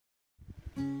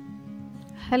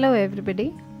Hello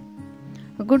everybody,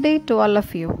 good day to all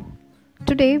of you.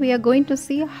 Today we are going to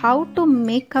see how to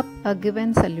make up a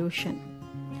given solution.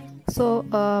 So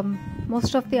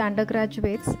most of the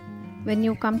undergraduates, when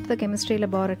you come to the chemistry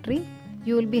laboratory,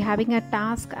 you will be having a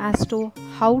task as to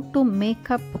how to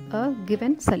make up a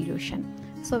given solution.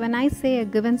 So when I say a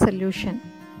given solution,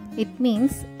 it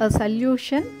means a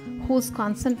solution whose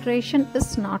concentration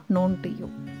is not known to you.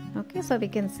 Okay, so we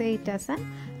can say it as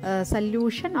a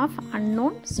solution of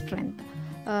unknown strength.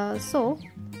 So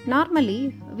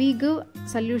normally we give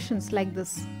solutions like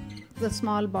this, the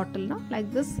small bottle, no? Like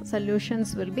this,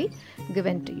 solutions will be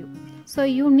given to you. So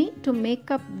you need to make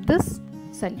up this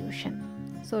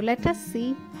solution. So let us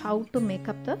see how to make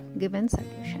up the given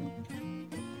solution.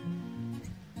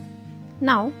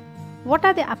 Now, what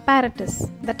are the apparatus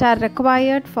that are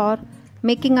required for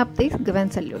making up this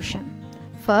given solution?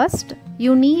 First,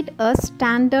 you need a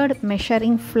standard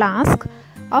measuring flask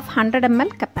of 100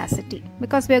 ml capacity,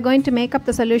 because we are going to make up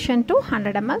the solution to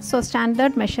 100 ml. So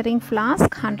standard measuring flask,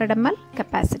 100 ml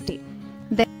capacity.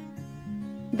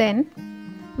 Then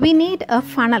we need a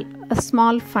funnel, a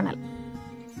small funnel.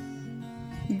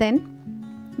 Then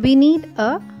we need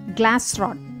a glass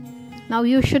rod. Now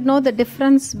you should know the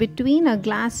difference between a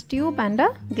glass tube and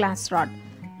a glass rod.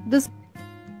 This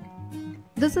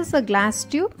is a glass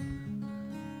tube.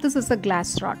 This is a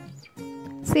glass rod.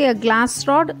 See, a glass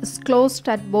rod is closed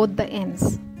at both the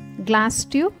ends. Glass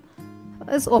tube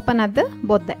is open at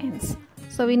both the ends.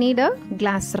 So we need a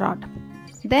glass rod.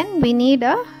 Then we need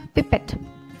a pipette.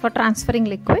 For transferring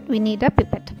liquid, we need a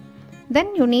pipette.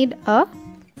 Then you need a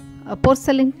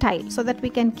porcelain tile, so that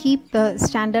we can keep the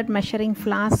standard measuring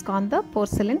flask on the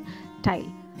porcelain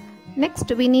tile.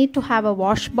 Next, we need to have a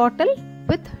wash bottle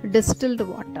with distilled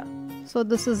water. So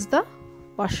this is the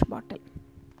wash bottle.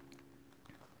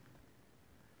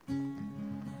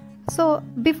 So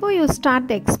before you start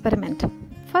the experiment,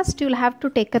 first you will have to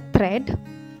take a thread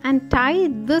and tie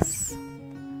this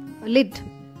lid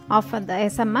of the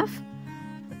SMF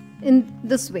in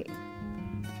this way.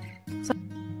 So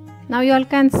now you all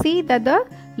can see that the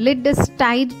lid is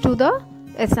tied to the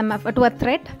SMF, to a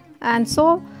thread, and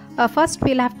so first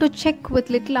we will have to check with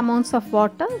little amounts of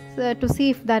water to see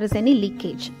if there is any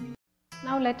leakage.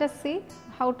 Now let us see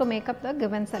how to make up the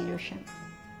given solution.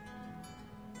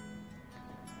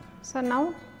 So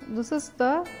now this is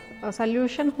the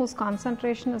solution whose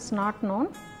concentration is not known.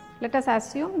 Let us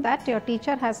assume that your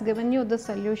teacher has given you this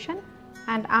solution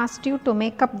and asked you to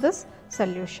make up this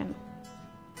solution.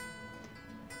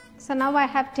 So now I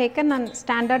have taken a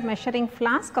standard measuring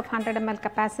flask of 100 ml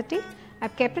capacity. I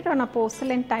have kept it on a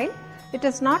porcelain tile. It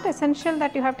is not essential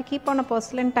that you have to keep on a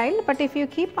porcelain tile, but if you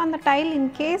keep on the tile, in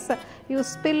case you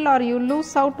spill or you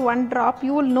lose out one drop,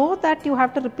 you will know that you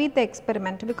have to repeat the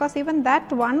experiment, because even that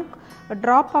one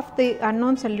drop of the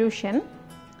unknown solution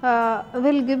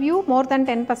will give you more than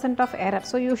 10% of error.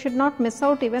 So you should not miss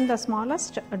out even the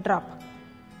smallest drop.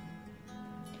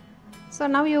 So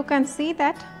now you can see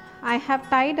that I have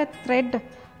tied a thread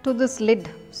to this lid,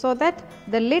 so that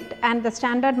the lid and the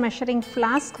standard measuring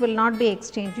flask will not be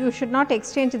exchanged. You should not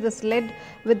exchange this lid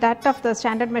with that of the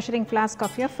standard measuring flask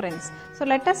of your friends. So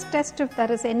let us test if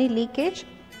there is any leakage,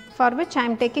 for which I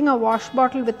am taking a wash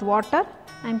bottle with water.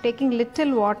 I am taking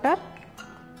little water.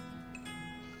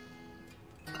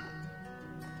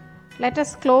 Let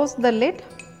us close the lid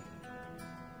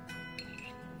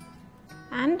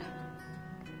and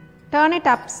turn it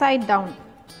upside down.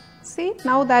 See,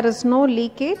 now there is no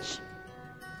leakage.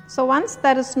 So once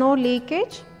there is no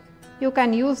leakage, you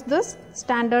can use this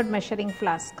standard measuring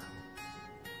flask.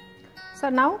 So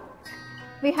now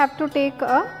we have to take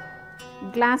a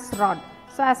glass rod.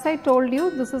 So as I told you,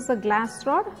 this is a glass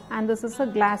rod and this is a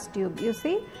glass tube. You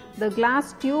see, the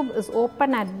glass tube is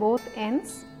open at both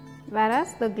ends,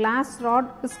 whereas the glass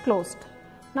rod is closed.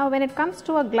 Now when it comes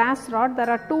to a glass rod, there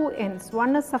are two ends.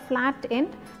 One is a flat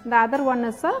end, the other one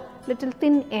is a little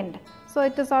thin end. So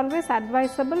it is always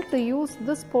advisable to use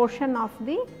this portion of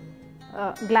the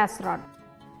glass rod.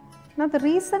 Now the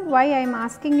reason why I am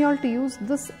asking you all to use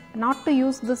this, not to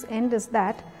use this end, is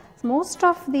that most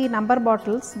of the number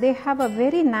bottles, they have a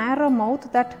very narrow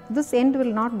mouth that this end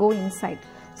will not go inside.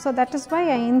 So that is why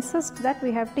I insist that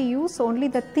we have to use only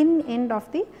the thin end of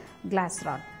the glass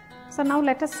rod. So now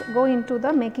let us go into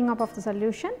the making up of the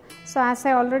solution. So as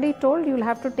I already told, you will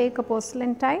have to take a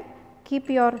porcelain tile, keep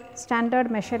your standard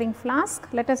measuring flask.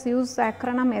 Let us use the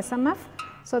acronym SMF.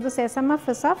 So this SMF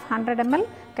is of 100 ml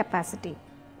capacity.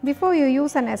 Before you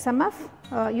use an SMF,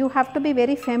 you have to be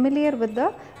very familiar with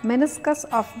the meniscus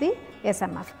of the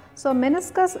SMF. So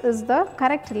meniscus is the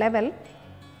correct level.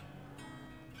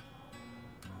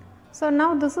 So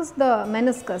now this is the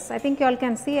meniscus. I think you all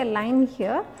can see a line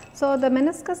here. So the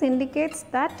meniscus indicates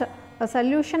that a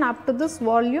solution up to this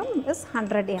volume is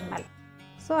 100 ml.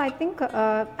 So I think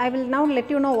I will now let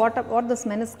you know what this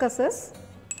meniscus is.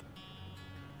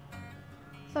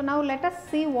 So now let us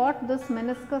see what this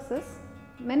meniscus is.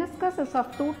 Meniscus is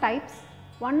of two types.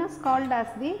 One is called as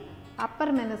the upper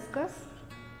meniscus.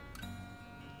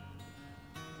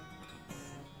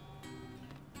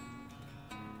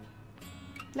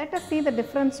 Let us see the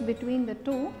difference between the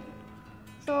two.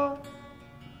 So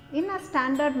in a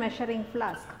standard measuring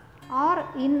flask or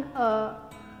in a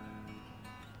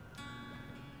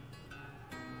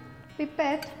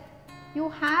pipette, you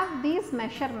have these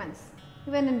measurements.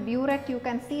 Even in burette you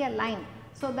can see a line.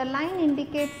 So the line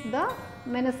indicates the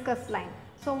meniscus line.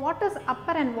 So what is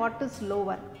upper and what is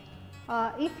lower?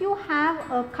 If you have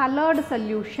a colored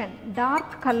solution,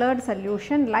 dark colored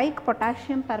solution like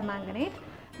potassium permanganate,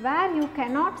 where you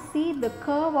cannot see the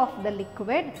curve of the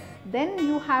liquid, then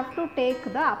you have to take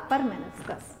the upper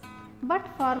meniscus. But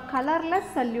for colorless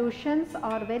solutions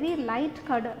or very light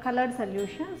colored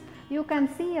solutions, you can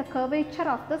see a curvature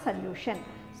of the solution.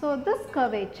 So this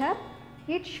curvature,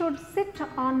 it should sit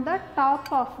on the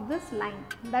top of this line,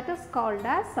 that is called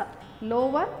as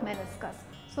lower meniscus.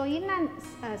 So in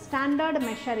a standard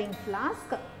measuring flask,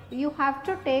 you have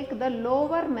to take the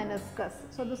lower meniscus.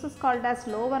 So this is called as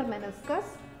lower meniscus,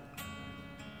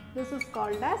 this is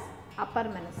called as upper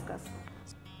meniscus.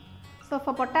 So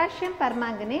for potassium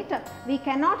permanganate, we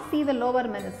cannot see the lower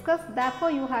meniscus,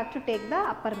 therefore you have to take the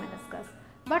upper meniscus.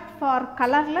 But for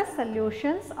colorless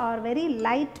solutions or very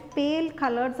light pale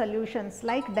colored solutions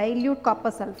like dilute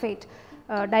copper sulphate,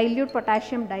 dilute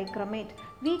potassium dichromate,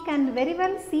 we can very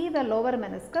well see the lower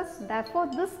meniscus. Therefore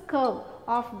this curve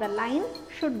of the line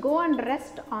should go and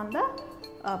rest on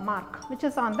the mark which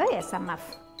is on the SMF.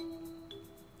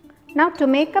 Now to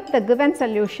make up the given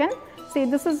solution, see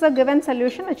this is the given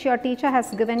solution which your teacher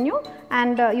has given you,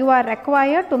 and you are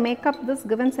required to make up this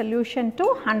given solution to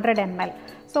 100 ml.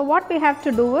 So what we have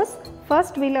to do is,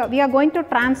 first we are going to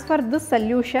transfer this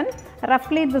solution,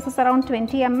 roughly this is around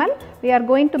 20 ml, we are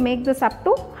going to make this up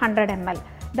to 100 ml.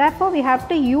 Therefore we have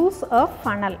to use a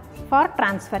funnel for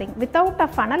transferring. Without a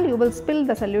funnel you will spill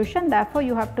the solution, therefore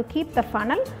you have to keep the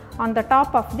funnel on the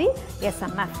top of the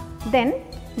SMF. Then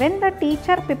when the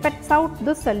teacher pipettes out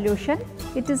this solution,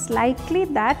 it is likely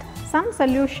that some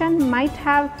solution might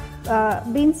have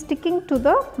been sticking to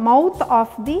the mouth of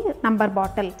the number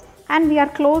bottle, and we are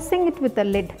closing it with a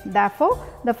lid. Therefore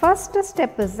the first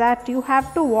step is that you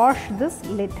have to wash this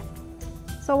lid.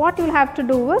 So what you will have to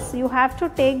do is, you have to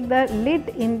take the lid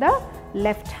in the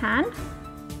left hand,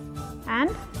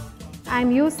 and I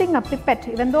am using a pipette.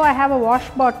 Even though I have a wash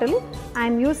bottle, I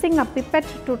am using a pipette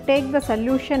to take the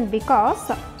solution because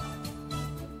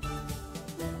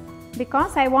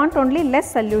I want only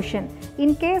less solution.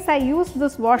 In case I use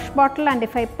this wash bottle and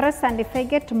if I press and if I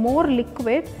get more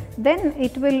liquid, then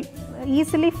it will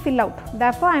easily fill out.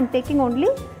 Therefore I am taking only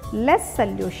less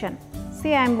solution.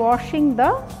 See, I am washing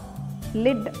the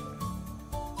lid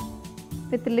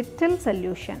with little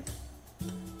solution.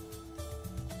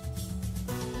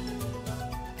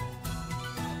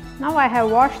 Now I have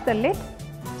washed the lid.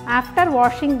 After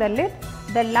washing the lid,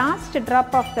 the last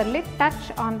drop of the lid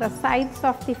touch on the sides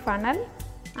of the funnel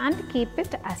and keep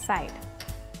it aside.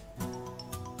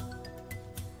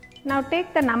 Now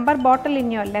take the number bottle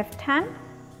in your left hand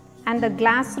and the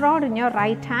glass rod in your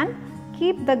right hand.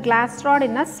 Keep the glass rod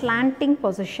in a slanting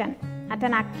position at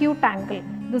an acute angle.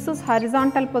 This is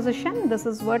horizontal position, this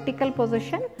is vertical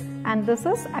position, and this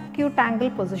is acute angle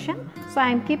position. So I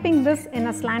am keeping this in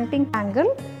a slanting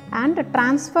angle and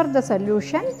transfer the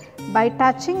solution by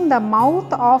touching the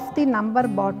mouth of the number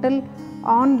bottle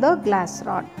on the glass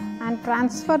rod, and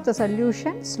transfer the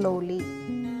solution slowly.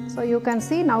 So you can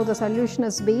see now the solution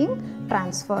is being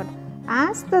transferred.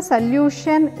 As the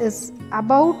solution is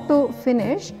about to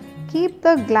finish, keep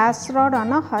the glass rod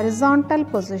on a horizontal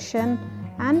position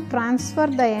and transfer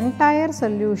the entire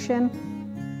solution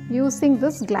using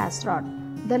this glass rod.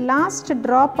 The last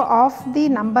drop of the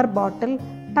number bottle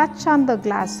touch on the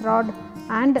glass rod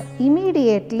and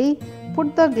immediately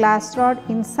put the glass rod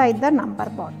inside the number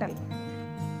bottle.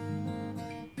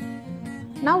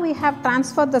 Now we have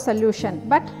transferred the solution,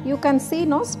 but you can see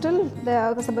still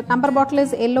the number bottle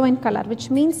is yellow in color,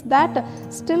 which means that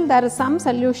still there is some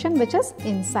solution which is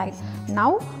inside.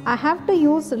 Now I have to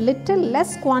use little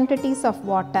less quantities of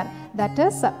water, that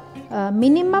is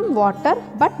minimum water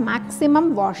but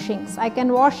maximum washings. I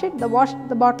can wash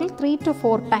the bottle 3 to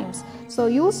 4 times. So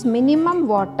use minimum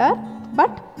water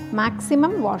but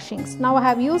maximum washings. Now I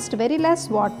have used very less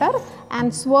water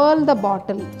and swirl the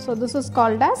bottle. So this is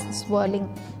called as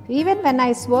swirling. Even when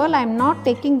I swirl, I am not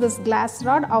taking this glass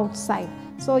rod outside.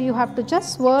 So you have to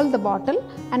just swirl the bottle,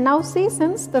 and now see,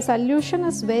 since the solution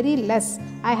is very less,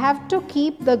 I have to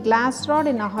keep the glass rod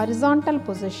in a horizontal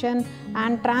position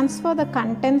and transfer the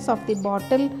contents of the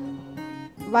bottle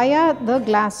via the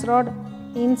glass rod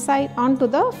inside onto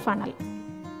the funnel.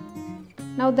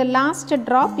 Now the last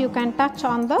drop you can touch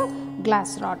on the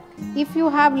glass rod. If you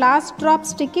have last drop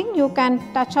sticking, you can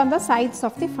touch on the sides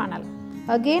of the funnel.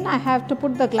 Again I have to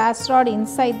put the glass rod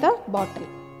inside the bottle.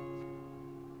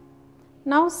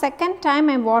 Now second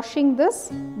time I am washing this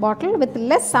bottle with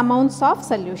less amounts of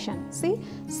solution. See,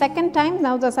 second time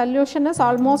now the solution is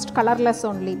almost colorless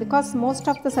only, because most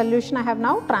of the solution I have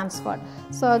now transferred.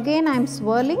 So again I am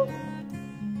swirling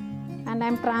and I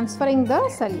am transferring the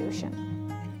solution.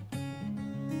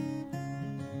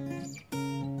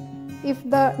 If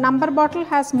the number bottle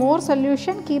has more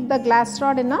solution, keep the glass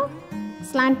rod in a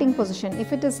slanting position.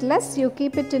 If it is less, you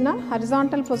keep it in a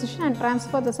horizontal position and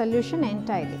transfer the solution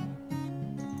entirely.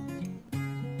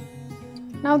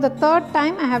 Now the third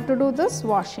time I have to do this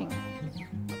washing.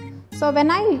 So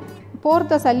when I pour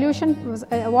the solution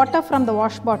water from the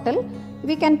wash bottle,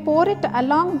 we can pour it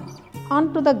along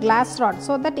onto the glass rod,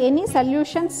 so that any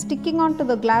solution sticking onto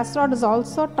the glass rod is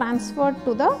also transferred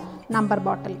to the number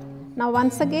bottle. Now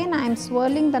once again I am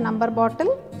swirling the number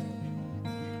bottle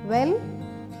well,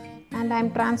 and I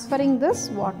am transferring this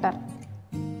water.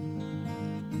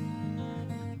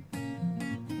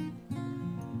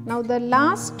 Now the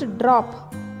last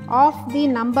drop of the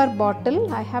number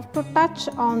bottle I have to touch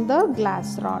on the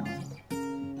glass rod.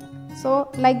 So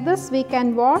like this we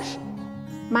can wash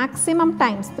maximum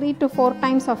times, 3 to 4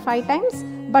 times or 5 times,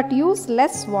 but use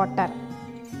less water.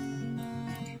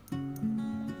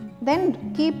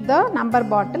 Then keep the number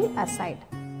bottle aside.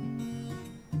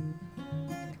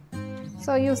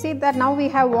 So you see that now we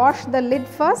have washed the lid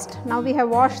first, now we have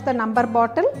washed the number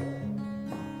bottle.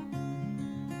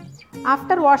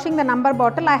 After washing the number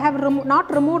bottle, I have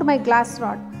not removed my glass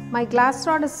rod. My glass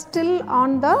rod is still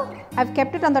on the, I have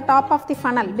kept it on the top of the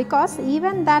funnel, because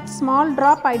even that small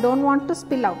drop I don't want to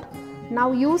spill out.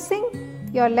 Now using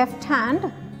your left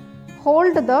hand,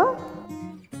 hold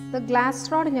the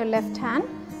glass rod in your left hand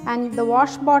and the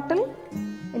wash bottle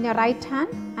in your right hand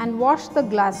and wash the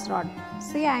glass rod.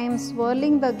 See, I am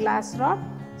swirling the glass rod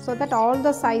so that all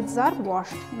the sides are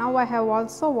washed. Now I have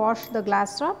also washed the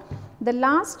glass rod. The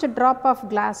last drop of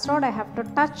glass rod I have to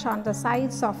touch on the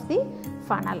sides of the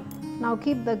funnel. Now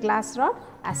keep the glass rod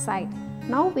aside.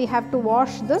 Now we have to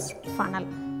wash this funnel.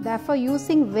 Therefore,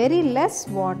 using very less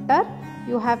water,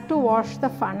 you have to wash the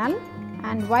funnel,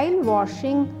 and while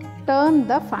washing, turn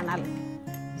the funnel,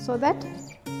 so that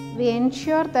we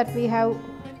ensure that we have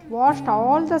washed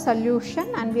all the solution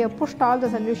and we have pushed all the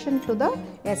solution to the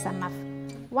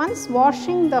SMF. Once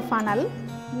washing the funnel,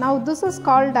 now this is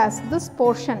called as, this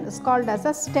portion is called as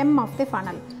a stem of the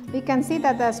funnel. We can see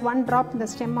that there is one drop in the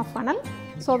stem of funnel.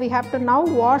 So we have to now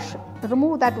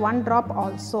remove that one drop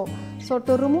also. So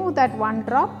to remove that one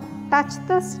drop, touch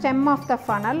the stem of the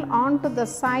funnel onto the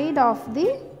side of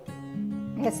the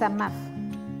SMF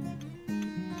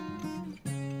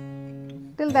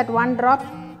till that one drop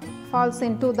falls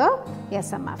into the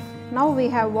SMF. Now we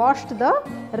have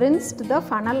rinsed the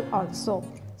funnel also.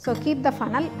 So keep the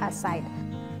funnel aside.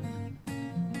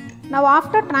 Now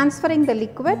after transferring the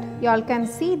liquid, you all can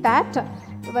see that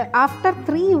after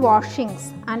 3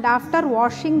 washings and after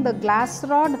washing the glass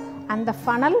rod and the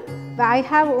funnel, I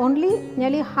have only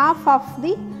nearly half of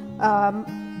the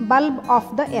bulb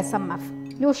of the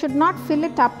SMF. You should not fill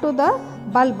it up to the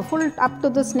bulb, full up to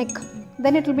this neck.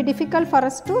 Then it will be difficult for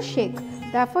us to shake.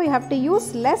 Therefore, you have to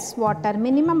use less water,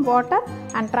 minimum water,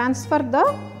 and transfer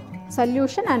the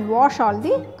solution and wash all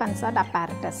the concerned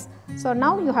apparatus. So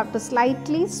now you have to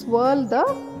slightly swirl the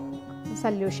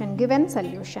solution, given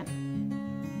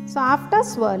solution. So after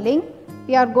swirling,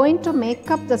 we are going to make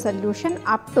up the solution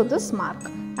up to this mark.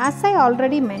 As I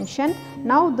already mentioned,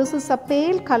 now this is a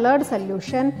pale colored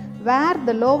solution where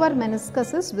the lower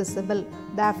meniscus is visible.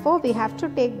 Therefore, we have to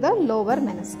take the lower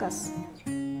meniscus.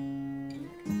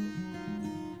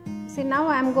 See, now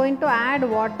I am going to add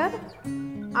water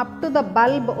up to the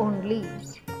bulb only.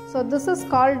 So this is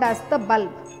called as the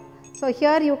bulb. So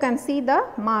here you can see the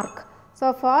mark.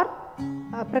 So for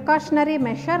a precautionary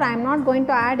measure, I am not going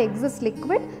to add excess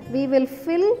liquid. We will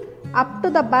fill up to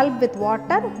the bulb with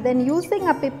water. Then using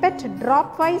a pipette,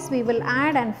 drop wise we will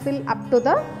add and fill up to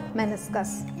the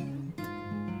meniscus.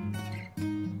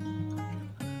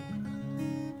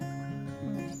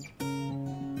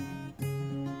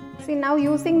 See, now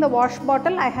using the wash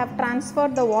bottle, I have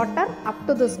transferred the water up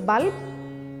to this bulb.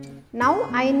 Now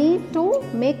I need to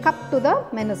make up to the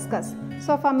meniscus.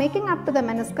 So for making up to the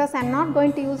meniscus, I am not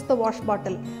going to use the wash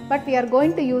bottle, but we are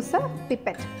going to use a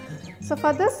pipette. So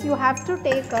for this, you have to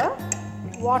take a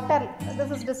water,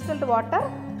 this is distilled water,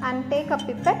 and take a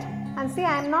pipette, and see,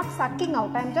 I am not sucking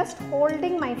out, I am just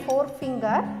holding my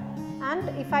forefinger, and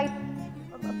if I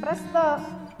press the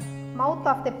mouth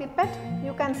of the pipette,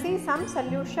 you can see some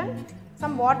solution,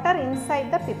 some water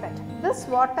inside the pipette. This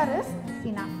water is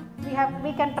enough.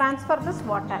 We can transfer this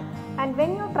water, and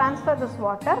when you transfer this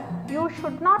water, you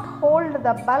should not hold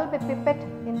the bulb pipette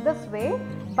in this way,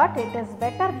 but it is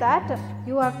better that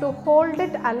you have to hold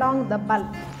it along the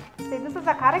bulb. See, this is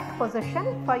the correct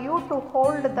position for you to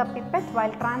hold the pipette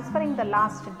while transferring the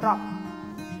last drop.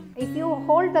 If you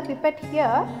hold the pipette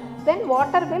here, then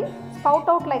water will spout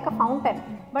out like a fountain,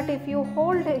 but if you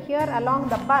hold here along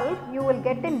the bulb, you will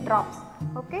get in drops.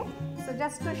 Okay, so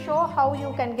just to show how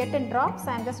you can get in drops,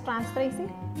 I am just transferring.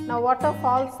 See, now water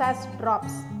falls as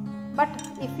drops, but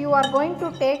if you are going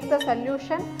to take the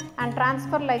solution and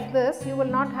transfer like this, you will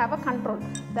not have a control.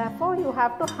 Therefore, you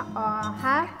have to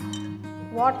have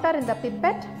water in the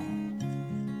pipette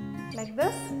like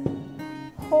this,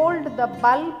 hold the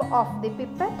bulb of the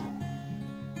pipette,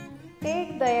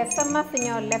 take the SMF in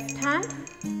your left hand,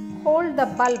 hold the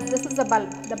bulb, this is the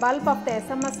bulb of the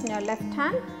SMF in your left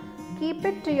hand, keep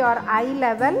it to your eye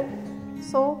level.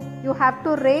 So you have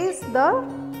to raise the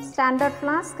standard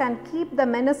flask and keep the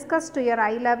meniscus to your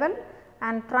eye level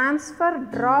and transfer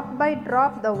drop by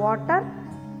drop the water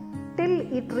till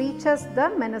it reaches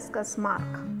the meniscus mark.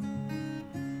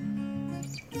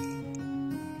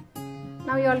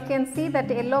 Now you all can see that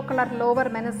yellow color lower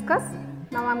meniscus.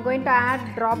 Now I am going to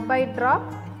add drop by drop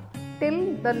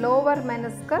till the lower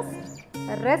meniscus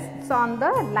rests on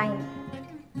the line.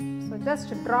 So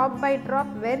just drop by drop,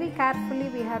 very carefully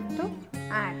we have to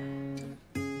add.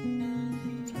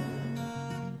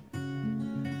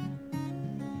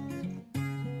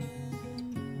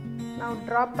 Now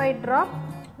drop by drop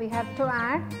we have to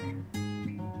add.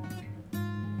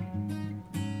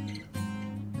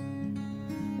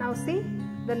 Now see,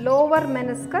 the lower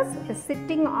meniscus is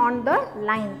sitting on the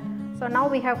line. So now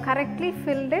we have correctly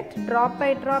filled it drop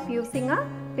by drop using a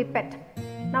pipette.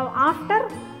 Now after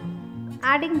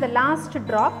adding the last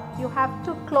drop, you have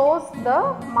to close the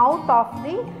mouth of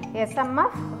the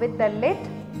SMF with the lid.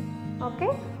 Okay,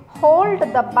 hold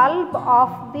the bulb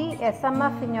of the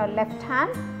SMF in your left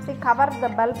hand. See, cover the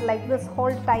bulb like this,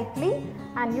 hold tightly,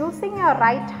 and using your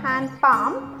right hand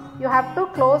palm, you have to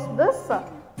close this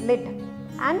lid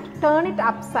and turn it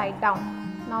upside down.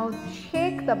 Now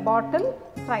shake the bottle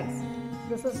thrice.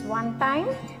 This is one time,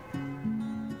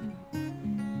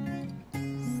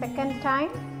 second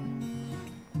time,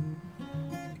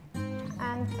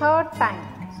 and third time.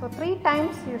 So 3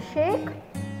 times you shake,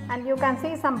 and you can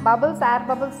see some bubbles, air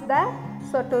bubbles there.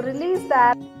 So to release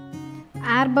the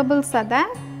air bubbles are there.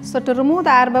 So to remove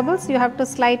the air bubbles, you have to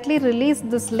slightly release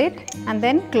this lid and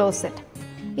then close it.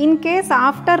 In case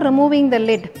after removing the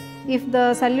lid, if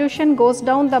the solution goes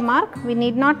down the mark, we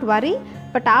need not worry,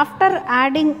 but after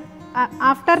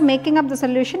making up the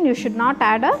solution, you should not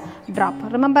add a drop.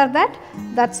 Remember that,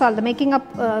 that's all, the making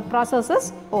up process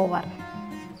is over.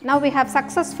 Now we have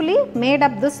successfully made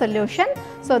up this solution.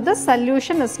 So this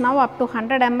solution is now up to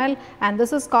 100 ml, and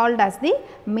this is called as the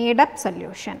made up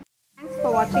solution. Thanks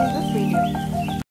for watching this video.